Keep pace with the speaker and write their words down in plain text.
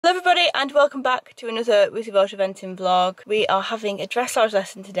everybody and welcome back to another Wizzy Welsh eventing vlog. We are having a dressage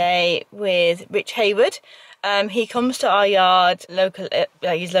lesson today with Rich Hayward. He comes to our yard,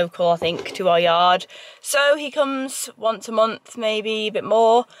 he's local I think to our yard. So he comes once a month, maybe a bit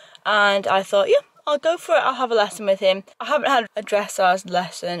more, and I thought, yeah, I'll go for it, I'll have a lesson with him. I haven't had a dressage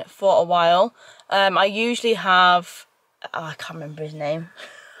lesson for a while. I usually have, I can't remember his name.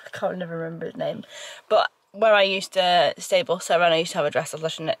 I can't never remember his name. But where I used to stable Sarah, I used to have a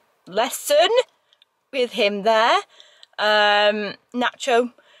dressage lesson with him there.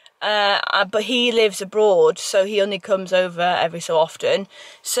 Nacho. But he lives abroad, so he only comes over every so often.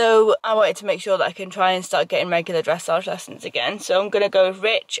 So I wanted to make sure that I can try and start getting regular dressage lessons again. So I'm going to go with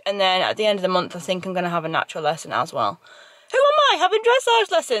Rich, and then at the end of the month I think I'm going to have a natural lesson as well. Who am I having dressage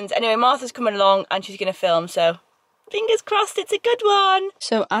lessons? Anyway, Martha's coming along and she's going to film, so fingers crossed it's a good one.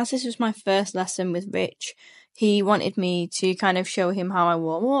 So as this was my first lesson with Rich, he wanted me to kind of show him how I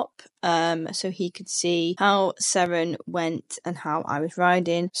warm up, so he could see how Seren went and how I was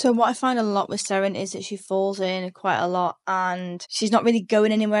riding. So what I find a lot with Seren is that she falls in quite a lot and she's not really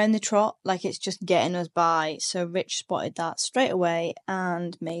going anywhere in the trot, like it's just getting us by. So Rich spotted that straight away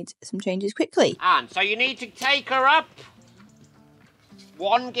and made some changes quickly. And so you need to take her up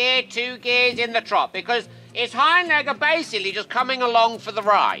 1 gear, 2 gears in the trot, because its hind leg are basically just coming along for the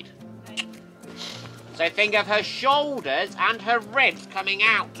ride. So think of her shoulders and her ribs coming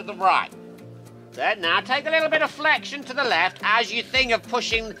out to the right. So now take a little bit of flexion to the left as you think of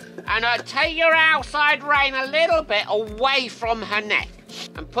pushing, and take your outside rein a little bit away from her neck.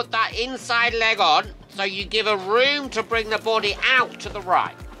 And put that inside leg on so you give her room to bring the body out to the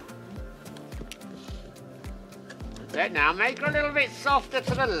right. So now make her a little bit softer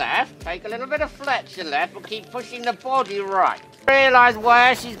to the left. Take a little bit of flexion left, but keep pushing the body right. Realise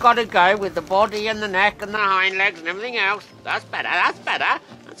where she's got to go with the body and the neck and the hind legs and everything else. That's better, that's better.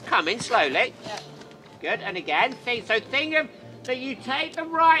 That's coming slowly. Yeah. Good, and again, think of that you take the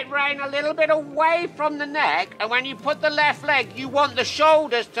right rein a little bit away from the neck, and when you put the left leg, you want the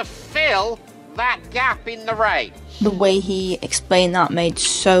shoulders to fill that gap in the rein. The way he explained that made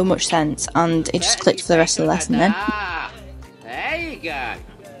so much sense, and it just clicked for the rest of the lesson then. There you go.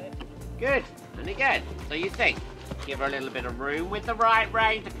 Good, and again, so you think. Give her a little bit of room with the right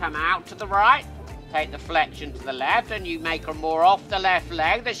rein to come out to the right. Take the flexion to the left, and you make her more off the left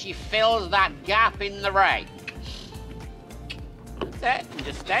leg that she fills that gap in the rein. That's it. And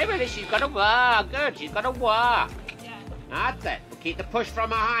just stay with it. She's got to work. Good. She's got to work. That's it. We'll keep the push from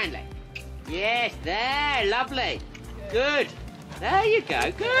her hind leg. Yes, there. Lovely. Good. There you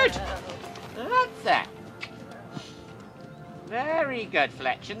go. Good. That's it. Very good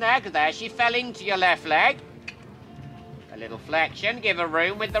flexion there, because there she fell into your left leg. A little flexion, give her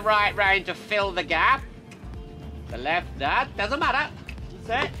room with the right rein to fill the gap. The left, that doesn't matter.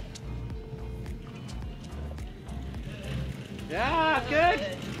 That's it. Yeah, good,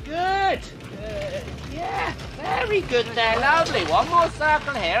 good. Yeah, very good there, lovely. One more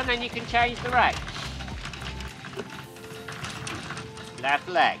circle here and then you can change the rein. Left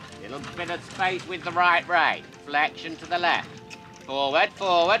leg, little bit of space with the right rein. Flexion to the left. Forward,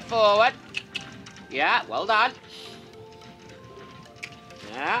 forward, forward. Yeah, well done.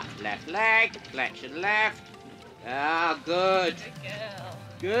 Yeah, left leg, flexion left. Ah, good. Good girl.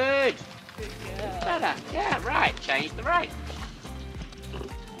 Good. Good girl. Better. Yeah, right. Change the right.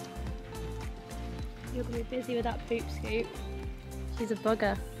 You're going to be busy with that poop scoop. She's a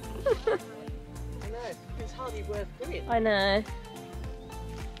bugger. I know. It's hardly worth doing. I know.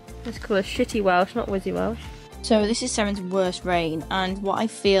 Let's call her Shitty Welsh, not Wizzy Welsh. So this is Seren's worst rein, and what I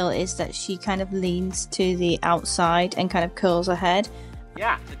feel is that she kind of leans to the outside and kind of curls her head.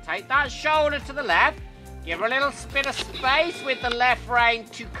 Yeah, so take that shoulder to the left, give her a little bit of space with the left rein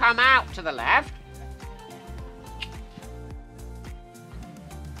to come out to the left.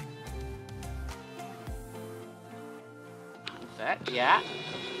 That's it, yeah.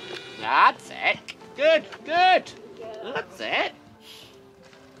 That's it. Good, good. That's it.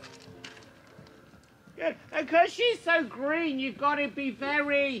 Good. And because she's so green, you've got to be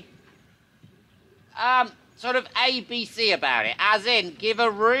very, sort of ABC about it, as in give her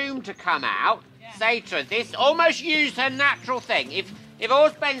room to come out. Yeah. Say to her this, almost use her natural thing. If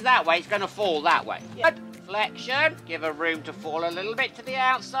horse bends that way, it's going to fall that way. Yeah. Flexion, give her room to fall a little bit to the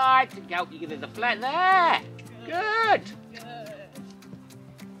outside to help you give it the flex. There, good.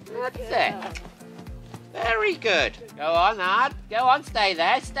 That's it. Very good. Go on, lad. Go on, stay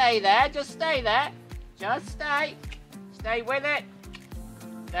there, just stay there. Just stay. Stay with it.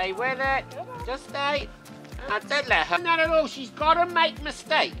 Stay with it. Just stay. That's it, let her. Not at all. She's got to make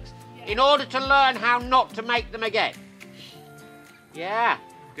mistakes in order to learn how not to make them again. Yeah.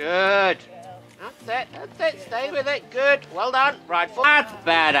 Good. That's it. Stay with it. Good. Well done. Right foot. That's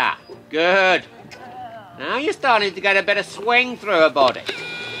better. Good. Now you're starting to get a bit of swing through her body.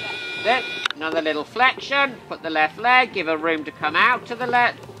 Then another little flexion. Put the left leg. Give her room to come out to the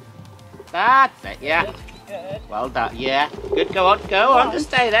left. That's it. Yeah. Good. Well done. Yeah. Good. Go on. Go on. Just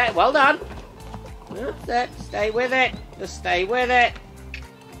stay there. Well done. That's it. Stay with it. Just stay with it.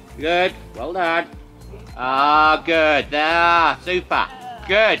 Good. Well done. Ah, good. There. Super.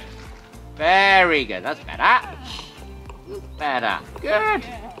 Good. Very good. That's better. Better. Good.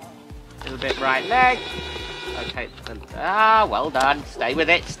 A little bit right leg. Okay. Ah, well done. Stay with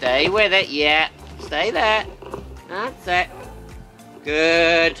it. Stay with it. Yeah. Stay there. That's it.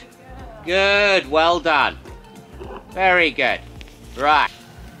 Good. Good. Well done. Very good. Right.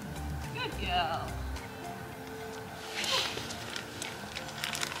 Good girl.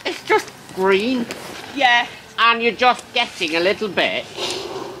 It's just green. Yeah. And you're just getting a little bit.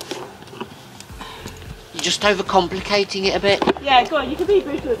 You're just overcomplicating it a bit. Yeah, go on, you can be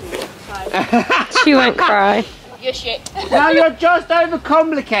brutal with me. Fine. She won't cry. You're shit. Now you're just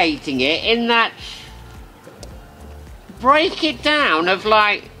overcomplicating it in that. Break it down of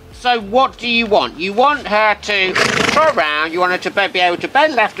like, so what do you want? You want her to throw around, you want her to be able to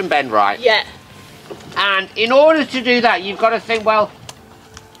bend left and bend right. Yeah. And in order to do that, you've got to think, well,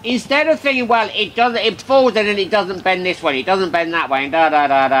 instead of thinking, well, it falls in and it doesn't bend this way, it doesn't bend that way, and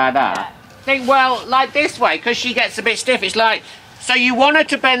da-da-da-da-da. Yeah. Think, well, like this way, because she gets a bit stiff. It's like, so you want her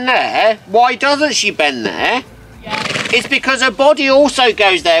to bend there, why doesn't she bend there? Yeah. It's because her body also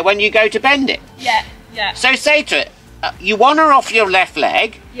goes there when you go to bend it. Yeah. Yeah. So say to it, you want her off your left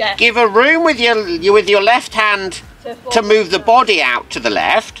leg, Yeah. give her room with your left hand to move the body out to the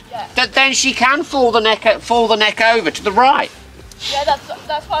left, Yeah. that then she can fall the neck over to the right. Yeah, that's what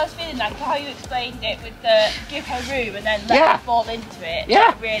I was feeling like, how you explained it with the give her room and then let Yeah. her fall into it.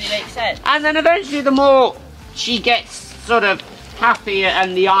 Yeah. That really makes sense. And then eventually the more she gets sort of happier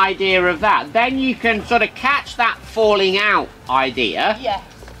and the idea of that, then you can sort of catch that falling out idea Yeah.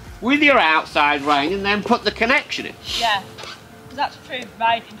 with your outside rein and then put the connection in. Yeah. Because that's true,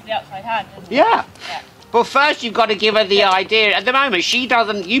 right into the outside hand, isn't it? Yeah. Yeah. But first you've got to give her the idea. At the moment she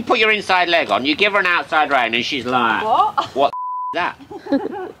doesn't, you put your inside leg on, you give her an outside rein and she's like, What? that?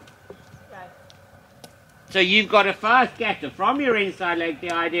 Right. So you've got to first get her from your inside leg,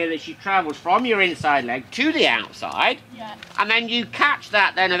 the idea that she travels from your inside leg to the outside, Yeah. and then you catch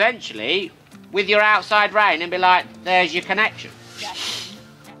that then eventually with your outside rein and be like, there's your connection. Yeah.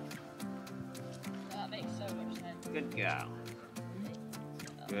 That makes so much sense. Good girl.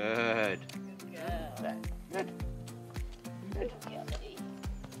 Good. Good. Good. Good girl, buddy.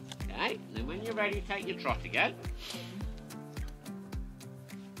 Okay, then when you're ready, take your trot again.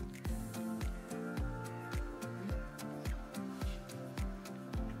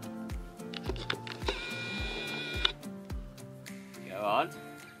 Go on.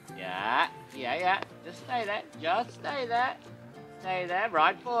 Yeah. Just stay there. Just stay there. Stay there.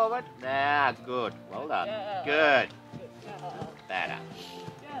 Right forward. There. Good. Well done. Good. Better.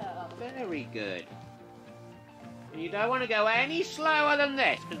 Very good. And you don't want to go any slower than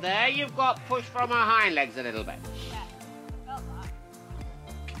this, because there you've got push from her hind legs a little bit.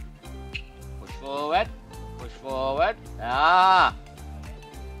 Push forward. Push forward. Ah.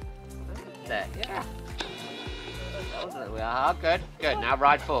 That's it. Yeah. We are good. Good. Now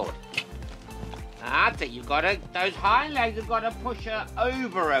ride forward. That's it. You've got to. Those hind legs have got to push her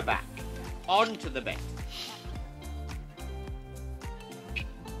over her back, onto the bit.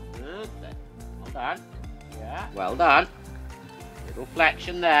 That's it. Well done. Yeah. Well done. Little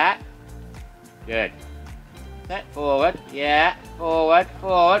flexion there. Good. Set forward. Yeah. Forward.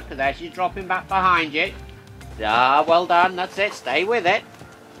 Forward. Because there she's dropping back behind you. Ah. Well done. That's it. Stay with it.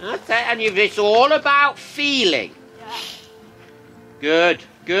 That's it. And it's all about feeling. Yeah. Good,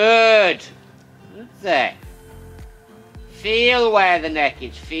 good. That's it. Feel where the neck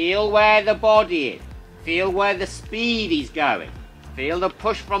is. Feel where the body is. Feel where the speed is going. Feel the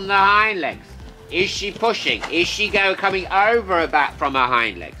push from the hind legs. Is she pushing? Is she coming over her back from her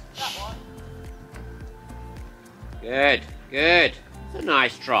hind legs? That one. Good, good. It's a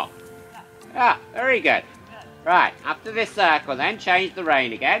nice trot. Ah, very good. Right, after this circle then, change the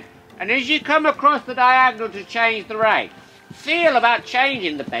rein again. And as you come across the diagonal to change the rein, feel about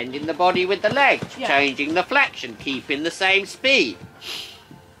changing the bend in the body with the legs, Yeah. changing the flexion, keeping the same speed.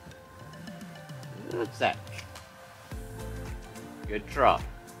 That's it. Good trot.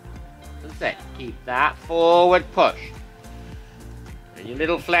 That's it. Keep that forward push. And your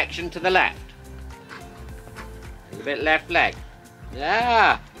little flexion to the left. A bit left leg.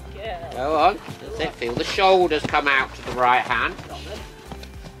 Yeah. Yeah. Go on. That's it. Feel the shoulders come out to the right hand.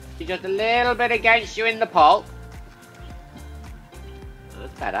 Just a little bit against you in the pole.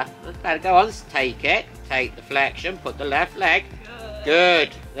 That's better. That's better. Go on, take it. Take the flexion, put the left leg.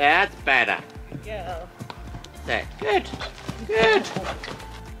 Good. That's better. That's it. Good. Good.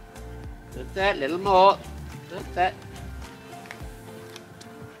 That's it. Little more. That's it.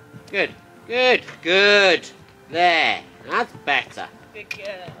 Good. Good. Good. There. That's better. Good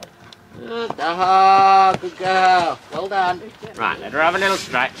girl. Oh, good girl. Well done. Right, let her have a little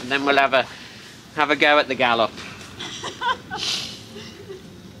stretch and then we'll have a go at the gallop.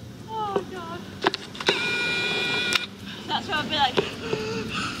 Oh God. That's where I'll be like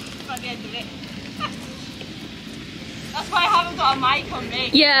by the end of it. That's why I haven't got a mic on me.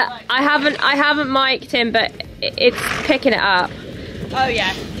 Yeah, like, I haven't mic'd him, but it's picking it up. Oh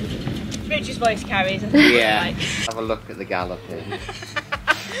yeah. Rich's voice carries. Yeah. Have a look at the gallop here.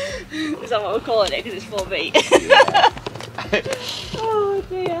 Is that what we're calling it? Because it's 4 feet. Oh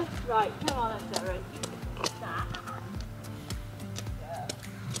dear. Right, come on then, Darren.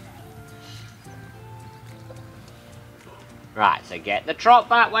 Right, so get the trot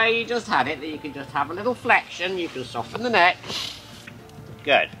back where you just had it. Then you can just have a little flexion. You can soften the neck.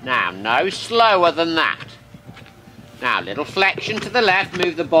 Good. Now, no slower than that. Now, little flexion to the left.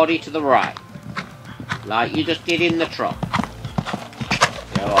 Move the body to the right. Like you just did in the trot.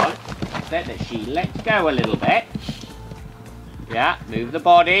 Go on. Let she lets go a little bit. Yeah, move the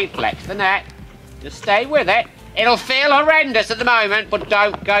body, flex the neck. Just stay with it. It'll feel horrendous at the moment, but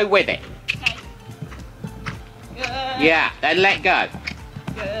don't go with it. Okay. Yeah, then let go.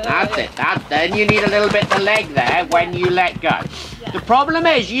 That's it. Then you need a little bit of the leg there when you let go. The problem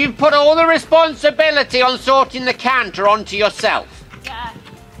is you've put all the responsibility on sorting the canter onto yourself. Yeah.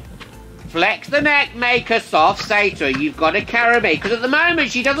 Flex the neck, make her soft, say to her, you've got to carry me. Because at the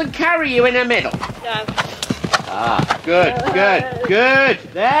moment she doesn't carry you in the middle. No. Ah, good, good, good.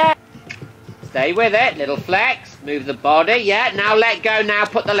 There. Stay with it, little flex. Move the body. Yeah, now let go, now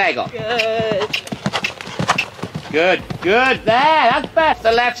put the leg on. Good. Good, good. There, that's better.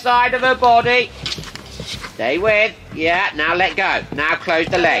 The left side of her body. Stay with. Yeah, now let go. Now close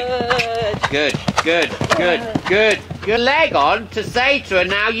the leg. Good, good, good, good. Your leg on to say to her,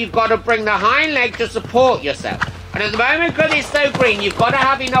 now you've got to bring the hind leg to support yourself. And at the moment, because it's so green, you've got to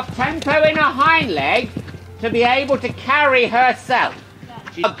have enough tempo in her hind leg to be able to carry herself.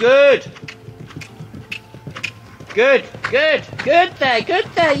 Yeah. Good. Good, good, good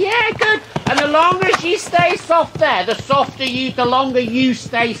there, yeah, good. And the longer she stays soft there, the longer you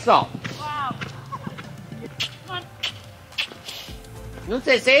stay soft. Wow.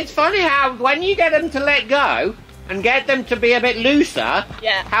 See, it's funny how when you get them to let go and get them to be a bit looser,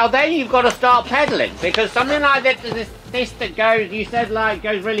 yeah, how then you've got to start pedaling, because something like this that goes, you said like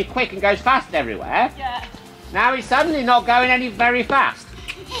goes really quick and goes fast everywhere. Yeah. Now it's suddenly not going very fast.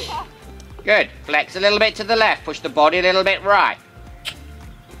 Good. Flex a little bit to the left. Push the body a little bit right.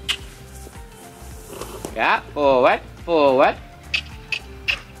 Yeah. Forward. Forward.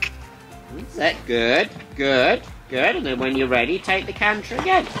 That's it. Good. Good. Good. And then when you're ready, take the canter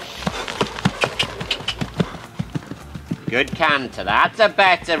again. Good canter. That's a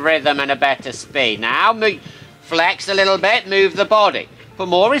better rhythm and a better speed. Now flex a little bit. Move the body. Put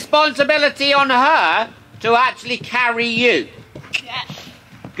more responsibility on her to actually carry you. Yeah.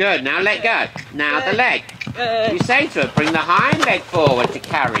 Good, now let go. Now the leg. You say to her, bring the hind leg forward to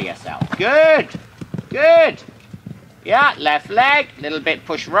carry yourself. Good, good. Yeah, left leg, a little bit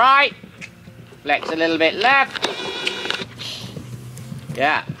push right. Flex a little bit left.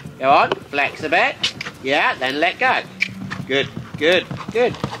 Yeah, go on, flex a bit. Yeah, then let go. Good, good,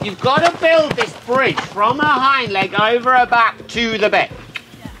 good. You've got to build this bridge from her hind leg over her back to the bit.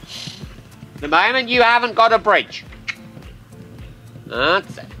 The moment you haven't got a bridge.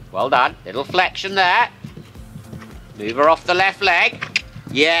 That's it. Well done. Little flexion there. Move her off the left leg.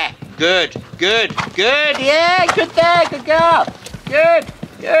 Yeah. Good. Good. Good. Yeah. Good there. Good girl. Good.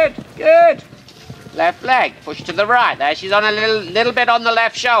 Good. Good. Left leg. Push to the right. There. She's on a little bit on the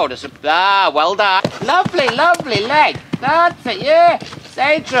left shoulder. So, well done. Lovely. Lovely leg. That's it. Yeah.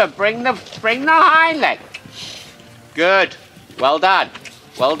 Say to her, bring the hind leg. Good. Well done.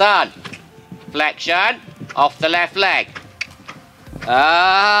 Well done. Flexion. Off the left leg.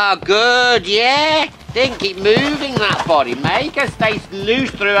 Ah, good, yeah. Then keep moving that body. Make her stay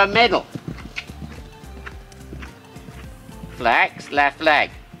loose through her middle. Flex, left leg.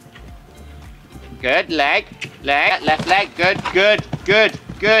 Good, leg, left leg. Good, good, good,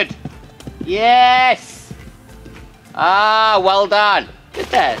 good. Yes. Ah, well done. Good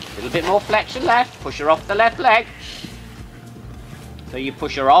there. A little bit more flexion left. Push her off the left leg. So you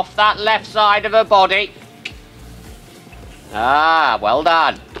push her off that left side of her body. Ah, well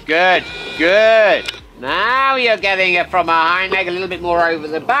done. Good, good. Now you're getting it from her hind leg a little bit more over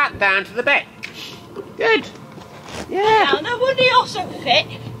the back, down to the bit. Good. Yeah. Now, no wonder you're so fit.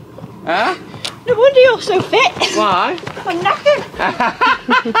 Huh? No wonder you're so fit. Why? I'm knackered.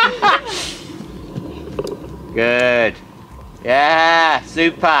 Good. Yeah,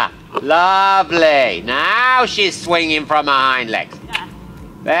 super. Lovely. Now she's swinging from her hind legs. Yeah.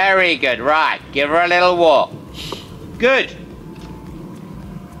 Very good. Right, give her a little walk. Good.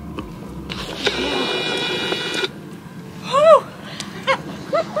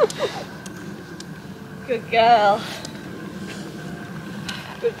 Good girl.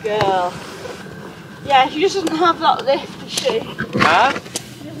 Good girl. Yeah, she just doesn't have that lift, does she? Huh?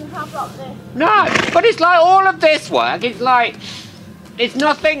 She doesn't have that lift. No, but it's like all of this work, it's like, it's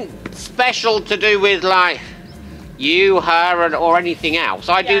nothing special to do with like you, her, or anything else.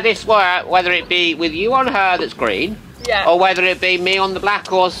 I do this work, whether it be with you on her that's green, or whether it be me on the black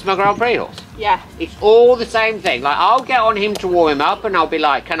horse, my Grand Prix horse. Yeah. It's all the same thing. Like, I'll get on him to warm him up and I'll be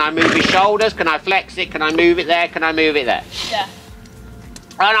like, can I move his shoulders? Can I flex it? Can I move it there? Can I move it there? Yeah.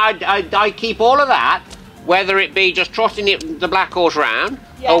 And I keep all of that, whether it be just trotting the black horse round,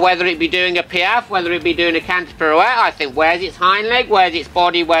 or whether it be doing a piaffe, whether it be doing a canter pirouette. I think, where's its hind leg? Where's its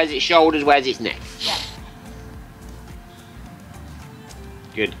body? Where's its shoulders? Where's its neck? Yeah.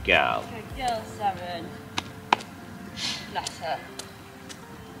 Good girl. Good girl, Sharon. Bless her.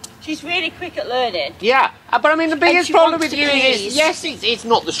 She's really quick at learning. Yeah, but I mean the biggest she problem wants with to you please. is, yes, it's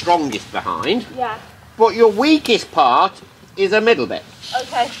not the strongest behind, Yeah. but your weakest part is a middle bit.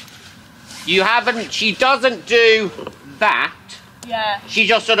 Okay. She doesn't do that. Yeah. She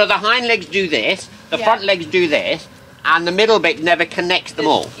just sort of, the hind legs do this, the front legs do this, and the middle bit never connects them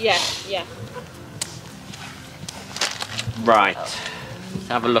all. Yeah, yeah. Right. Let's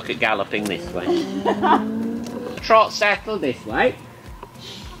have a look at galloping this way. Trot settle this way.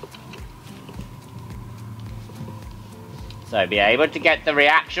 So be able to get the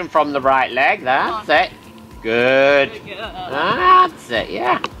reaction from the right leg. That's it. Good. That's it,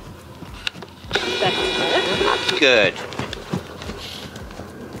 yeah. That's good.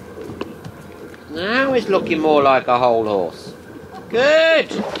 Now it's looking more like a whole horse. Good.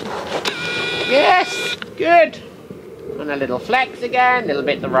 Yes, good. And a little flex again, a little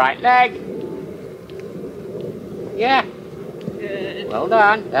bit the right leg. Yeah. Good. Well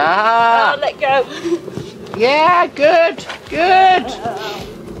done. Ah. Oh, let go. Yeah, good, good.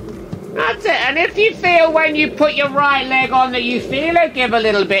 That's it. And if you feel when you put your right leg on that you feel her give a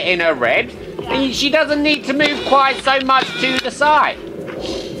little bit in her ribs, and she doesn't need to move quite so much to the side.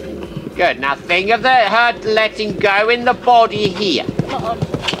 Good. Now think of her letting go in the body here.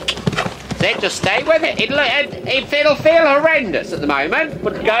 See, just stay with it. It'll feel horrendous at the moment,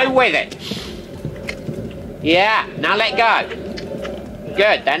 but go with it. Yeah. Now let go.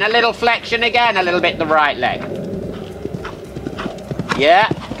 Good. Then a little flexion again, a little bit the right leg. Yeah.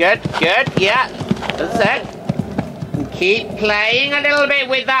 Good. Good. Yeah. That's it. And keep playing a little bit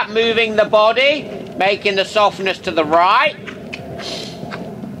with that, moving the body, making the softness to the right.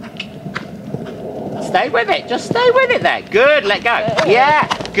 Stay with it. Just stay with it there. Good. Let go. Yeah.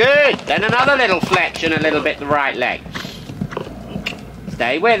 Good. Then another little flexion, a little bit the right leg.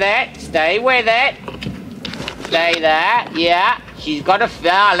 Stay with it. Stay with it. Stay there. Yeah. She's got to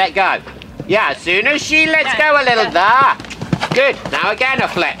let go. Yeah. As soon as she lets go a little there. Good. Now again a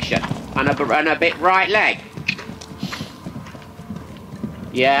flexion and a bit right leg.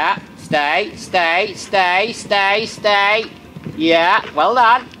 Yeah. Stay. Stay. Stay. Stay. Stay. Yeah. Well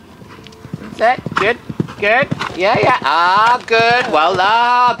done. That's it. Good. Good. Yeah, yeah. Ah, good. Well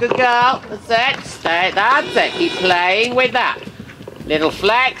done. Good girl. That's it. Stay. That's it. Keep playing with that. Little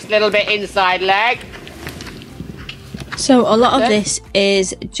flex, little bit inside leg. So a lot of this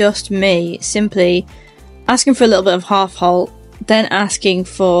is just me simply asking for a little bit of half halt, then asking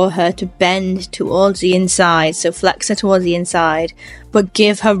for her to bend towards the inside, so flex her towards the inside, but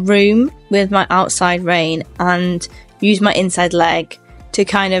give her room with my outside rein and use my inside leg to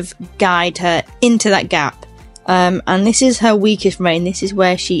kind of guide her into that gap. And this is her weakest rein. This is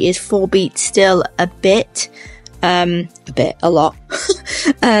where she is forebeat still a lot.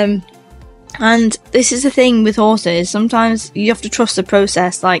 And this is the thing with horses. Sometimes you have to trust the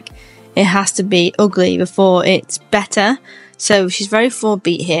process. Like, it has to be ugly before it's better. So she's very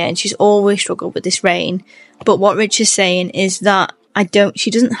forebeat here, and she's always struggled with this rein. But what Rich is saying is that she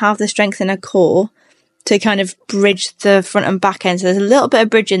doesn't have the strength in her core to kind of bridge the front and back end. So there's a little bit of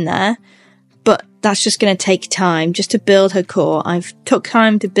bridge in there, but that's just going to take time just to build her core. I've took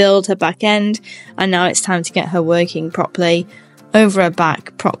time to build her back end, and now it's time to get her working properly over her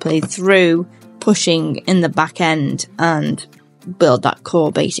back properly through pushing in the back end and build that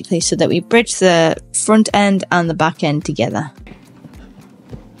core basically, so that we bridge the front end and the back end together.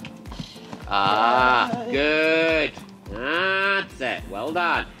 Ah, good. That's it. Well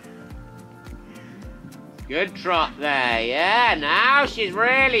done. Good trot there. Yeah, now she's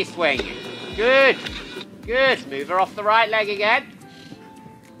really swinging. Good. Good. Move her off the right leg again.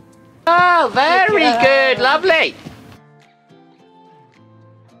 Oh, very good. Lovely.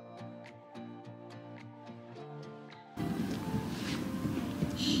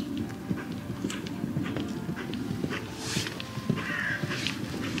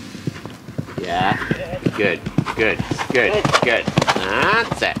 Yeah. Good. Good. Good. Good.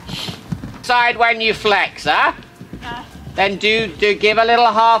 That's it. Side when you flex, huh? Then do give a little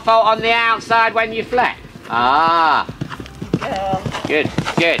half out on the outside when you flex. Ah. Good,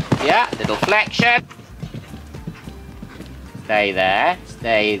 good. Yeah, little flexion. Stay there.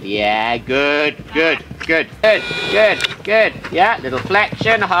 Stay. Yeah, good, good, good, good, good, good. Yeah, little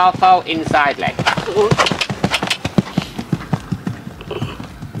flexion, half out inside leg.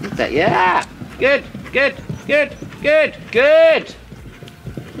 Yeah. Good, good, good, good, good.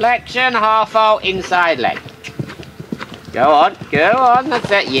 Flexion, half out inside leg. Go on,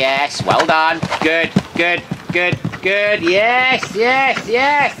 that's it. Yes, well done. Good, good, good, good. Yes, yes,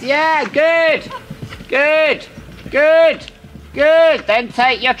 yes, yeah, good. Good, good, good. Then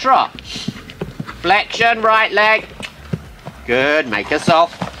take your trot. Flexion, right leg. Good, make her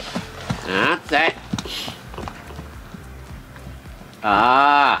soft. That's it.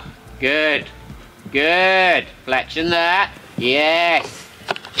 Ah, good, good. Flexion there. Yes.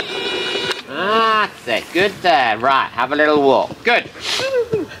 That's it. Good there. Right, have a little walk. Good.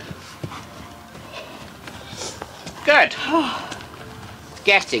 Good.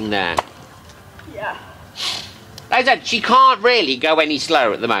 Getting there. Yeah. Like I said, she can't really go any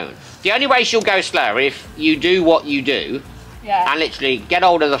slower at the moment. The only way she'll go slower if you do what you do, and literally get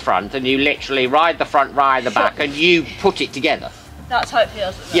hold of the front and you literally ride the front, ride the back, and you put it together. That's how it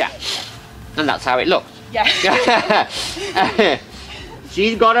feels. Yeah. And that's how it looks. Yeah.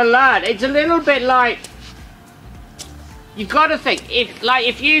 She's got to learn. It's a little bit like, you've got to think,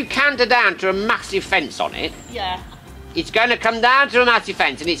 if you canter down to a massive fence on it, Yeah. it's going to come down to a massive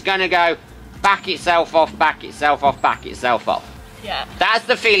fence and it's going to go back itself off, back itself off, back itself off. Yeah. That's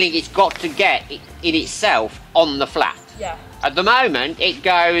the feeling it's got to get in itself on the flat. Yeah. At the moment, it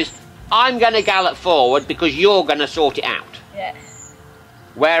goes, I'm going to gallop forward because you're going to sort it out. Yeah.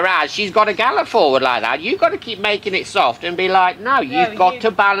 Whereas she's got to gallop forward like that. You've got to keep making it soft and be like, no, you've got to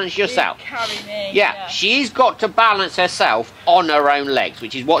balance yourself. You carry me. Yeah, she's got to balance herself on her own legs,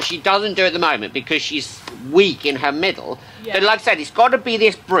 which is what she doesn't do at the moment because she's weak in her middle. Yeah. But like I said, it's got to be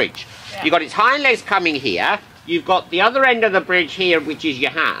this bridge. Yeah. You've got its hind legs coming here. You've got the other end of the bridge here, which is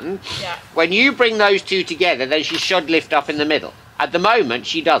your hand. Yeah. When you bring those two together, then she should lift up in the middle. At the moment,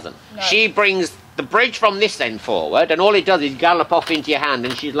 she doesn't. No. She brings the bridge from this end forward, and all it does is gallop off into your hand,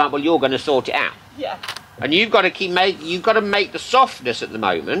 and she's like, well, you're going to sort it out. Yeah. And you've got to make the softness at the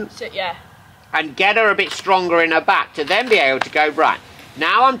moment, So, yeah. and get her a bit stronger in her back to then be able to go, right,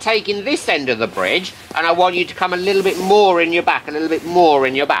 now I'm taking this end of the bridge, and I want you to come a little bit more in your back, a little bit more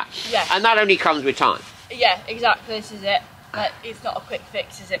in your back. Yeah. And that only comes with time. Yeah, exactly. This is it. Like, it's not a quick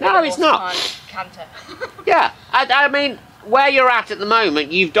fix, is it? No, it's not. Canter. Yeah, I mean, where you're at the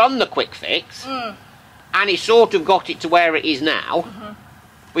moment, you've done the quick fix, and it's sort of got it to where it is now,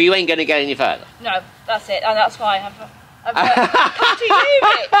 but you ain't going to get any further. No, that's it, and that's why I've come to you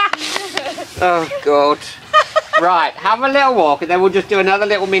it. Oh, God. Right, have a little walk, and then we'll just do another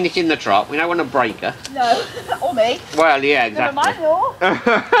little minute in the trot. We don't want to break her. No, or me. Well, yeah, exactly. Never mind, or.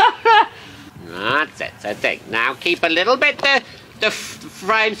 That's it. So think. Now keep a little bit the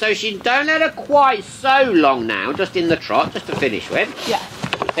frame so she don't let her quite so long now, just in the trot, just to finish with. Yeah.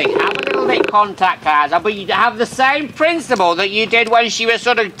 Think, have a little bit contact, Kaz, but you have the same principle that you did when she was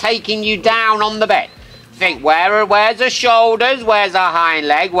sort of taking you down on the bed. Think, where's her shoulders, where's her hind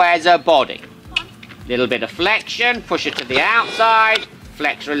leg, where's her body? Little bit of flexion, push her to the outside,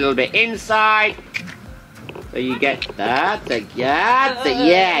 flex her a little bit inside. So you get that,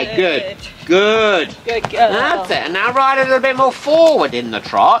 yeah, good, good. Good girl. That's it, and now ride a little bit more forward in the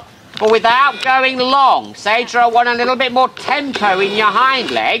trot, but without going long. Say to her, I want a little bit more tempo in your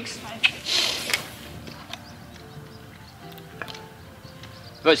hind legs.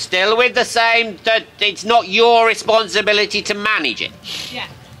 But still with the same, that it's not your responsibility to manage it. Yeah.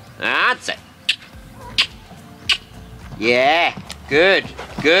 That's it. Yeah, good,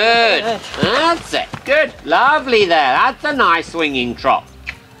 good. That's it, good. Lovely there, that's a nice swinging trot.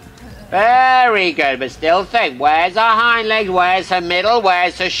 Very good, but still think, where's her hind legs, where's her middle,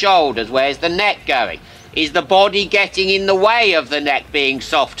 where's her shoulders, where's the neck going? is the body getting in the way of the neck being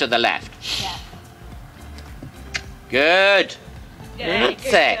soft to the left. Yeah. Good. Yeah, That's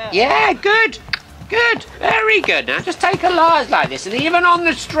it. Yeah, good. Good. Very good. Now just take a large like this, and even on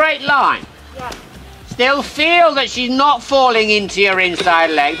the straight line, still feel that she's not falling into your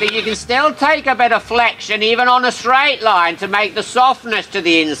inside leg, that you can still take a bit of flexion even on a straight line to make the softness to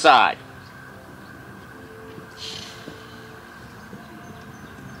the inside.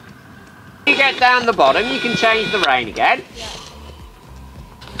 You get down the bottom, you can change the rein again.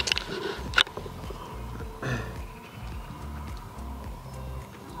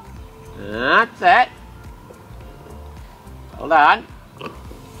 That's it. Hold on.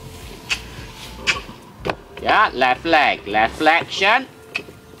 Yeah, left leg, left flexion.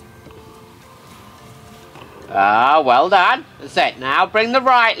 Ah, well done. That's it. Now bring the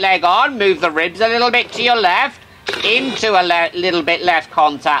right leg on, move the ribs a little bit to your left. Into a little bit left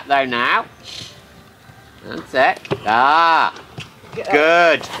contact though now. That's it. Ah,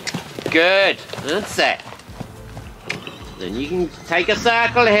 good, good. That's it. Then you can take a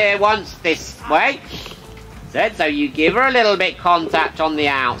circle here once this way. That's it. So you give her a little bit contact on the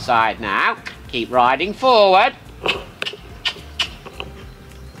outside now. Keep riding forward.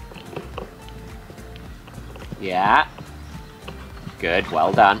 Yeah. Good,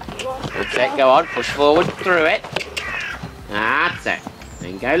 well done. That's it, go on, push forward through it. That's it.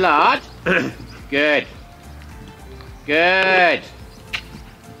 Then go large. Good. Good.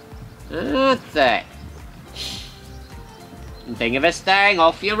 That's it. And think of her staying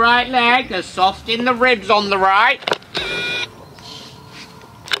off your right leg, as soft in the ribs on the right.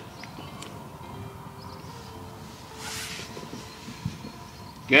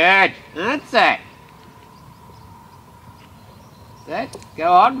 Good. That's it. That's it.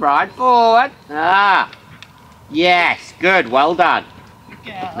 Go on, ride forward. Ah. Yes, good, well done.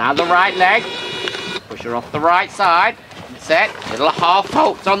 Now the right leg. Push her off the right side. That's it. Little half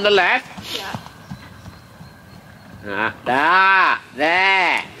halts on the left. Ah,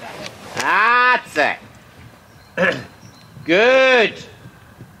 there. That's it. Good.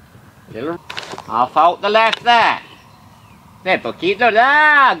 Little half halt the left there. There, but keep the...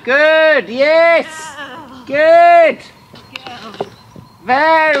 Ah, good, yes. Good.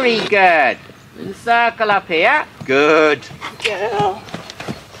 Very good. And circle up here. Good.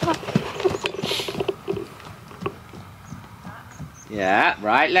 Yeah,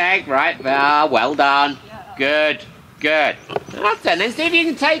 right leg, right. Ah, well done. Good, good. That's it. Then see if you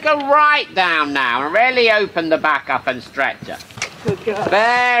can take a right down now and really open the back up and stretch her.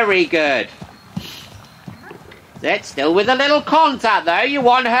 Very good. That's still with a little contact though. You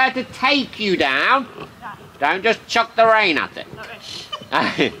want her to take you down. Don't just chuck the rein at it.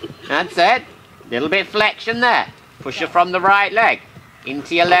 That's it. Little bit flexion there. Push her from the right leg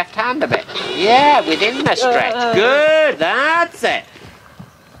into your left hand a bit. Yeah, within the stretch. Good. That's it.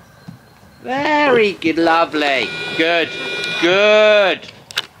 Very good. Lovely. Good. Good.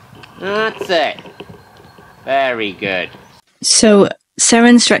 That's it. Very good. So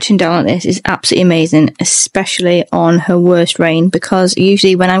Seren stretching down like this is absolutely amazing, especially on her worst rein, because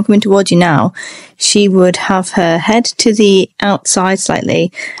usually when I'm coming towards you now, she would have her head to the outside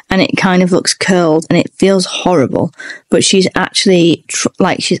slightly and it kind of looks curled and it feels horrible, but she's actually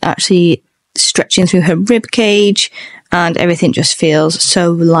she's actually stretching through her rib cage and everything just feels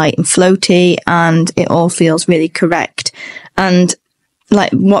so light and floaty and it all feels really correct. And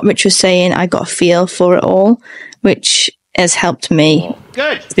like what Rich was saying, I got a feel for it all, which has helped me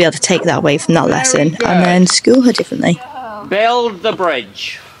to be able to take that away from that lesson and then school her differently. Build the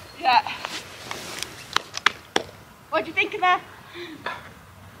bridge. Yeah. What do you think of her?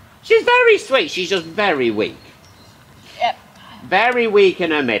 She's very sweet. She's just very weak. Yep. Very weak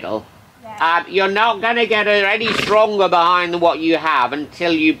in her middle. Yeah. You're not going to get her any stronger behind than what you have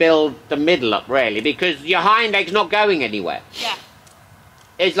until you build the middle up, really, because your hind leg's not going anywhere. Yeah.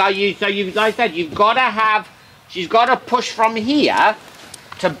 It's like like I said, you've got to have. She's got to push from here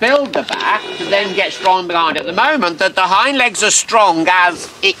to build the back to then get strong behind. At the moment, that the hind legs are strong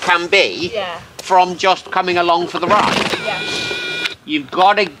as it can be from just coming along for the ride. Yeah. You've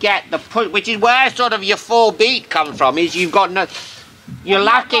got to get the push, which is where sort of your full beat comes from. Is you've got no, you're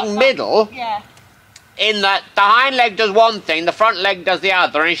lacking middle. Yeah. In that the hind leg does one thing, the front leg does the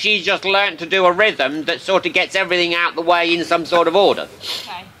other, and she's just learnt to do a rhythm that sort of gets everything out the way in some sort of order.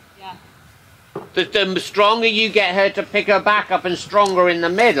 Okay. The stronger you get her to pick her back up and stronger in the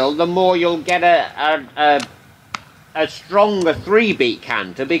middle, the more you'll get a stronger 3-beat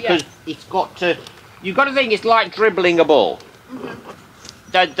canter, because it's got to. You've got to think it's like dribbling a ball.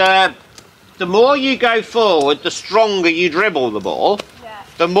 Mm-hmm. The more you go forward, the stronger you dribble the ball. Yeah.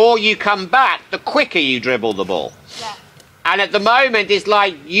 the more you come back, the quicker you dribble the ball. Yeah. And at the moment, it's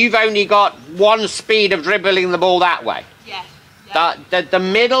like you've only got one speed of dribbling the ball that way. Yeah. The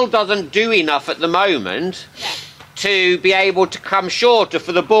middle doesn't do enough at the moment to be able to come shorter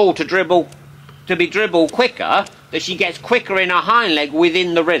for the ball to be dribbled quicker, that she gets quicker in her hind leg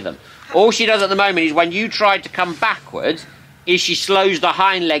within the rhythm. All she does at the moment is when you try to come backwards, is she slows the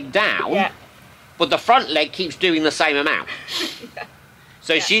hind leg down, but the front leg keeps doing the same amount.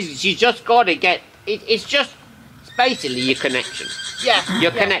 So she's just got to get, it's just basically your connection. Yeah.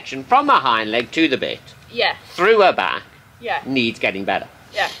 Your connection from her hind leg to the bit, through her back, needs getting better.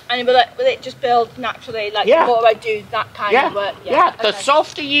 Yeah. And will it just build naturally, like, the more I do that kind of work? Yeah. The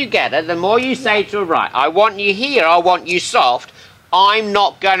softer you get her, the more you say to her, right, I want you here, I want you soft, I'm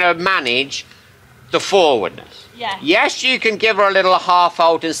not going to manage the forwardness. Yeah. Yes, you can give her a little half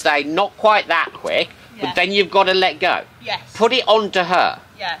hold and say, not quite that quick, but then you've got to let go. Yes. Put it onto her.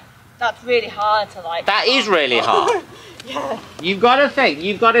 Yeah. That's really hard to like. That is really hard. You've got to think,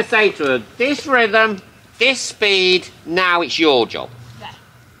 you've got to say to her, this rhythm, this speed, now it's your job.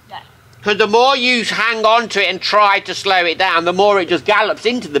 Because the more you hang on to it and try to slow it down, the more it just gallops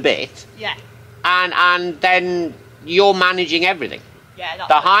into the bit. Yeah. And then you're managing everything. Yeah.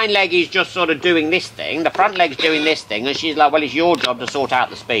 The hind leg is just sort of doing this thing, the front leg's doing this thing, and she's like, well, it's your job to sort out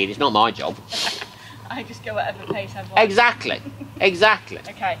the speed, it's not my job. I just go whatever pace I want. Exactly. Exactly.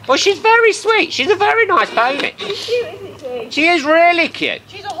 Okay. Well, she's very sweet. She's a very nice pony. She's cute, isn't she? She is really cute.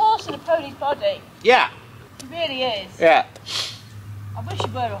 She's a horse in a pony's body. Yeah. She really is. Yeah. I wish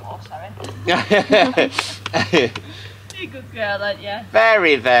you were a horse, Erin. You're a good girl, aren't you?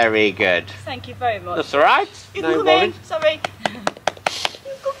 Very, very good. Thank you very much. That's all right. You're No coming. worries. Sorry.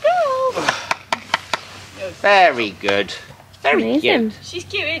 You're a good girl. Very good. Very Amazing. cute. She's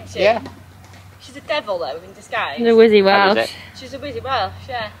cute, isn't she? Yeah. She's a devil, though, in disguise. The Wizzy That was Welsh. She's a Wizzy Welsh,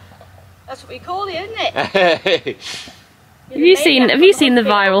 yeah. That's what we call you, isn't it? it. Have you seen the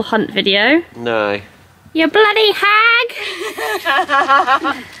viral hunt video? No. You bloody hag!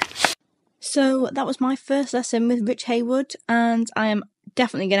 So that was my first lesson with Rich Hayward, and I am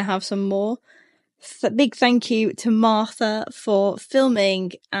definitely going to have some more. Big thank you to Martha for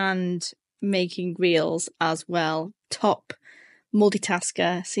filming and making reels as well. Top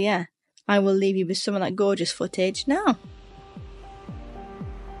multitasker. So yeah, I will leave you with some of that gorgeous footage now.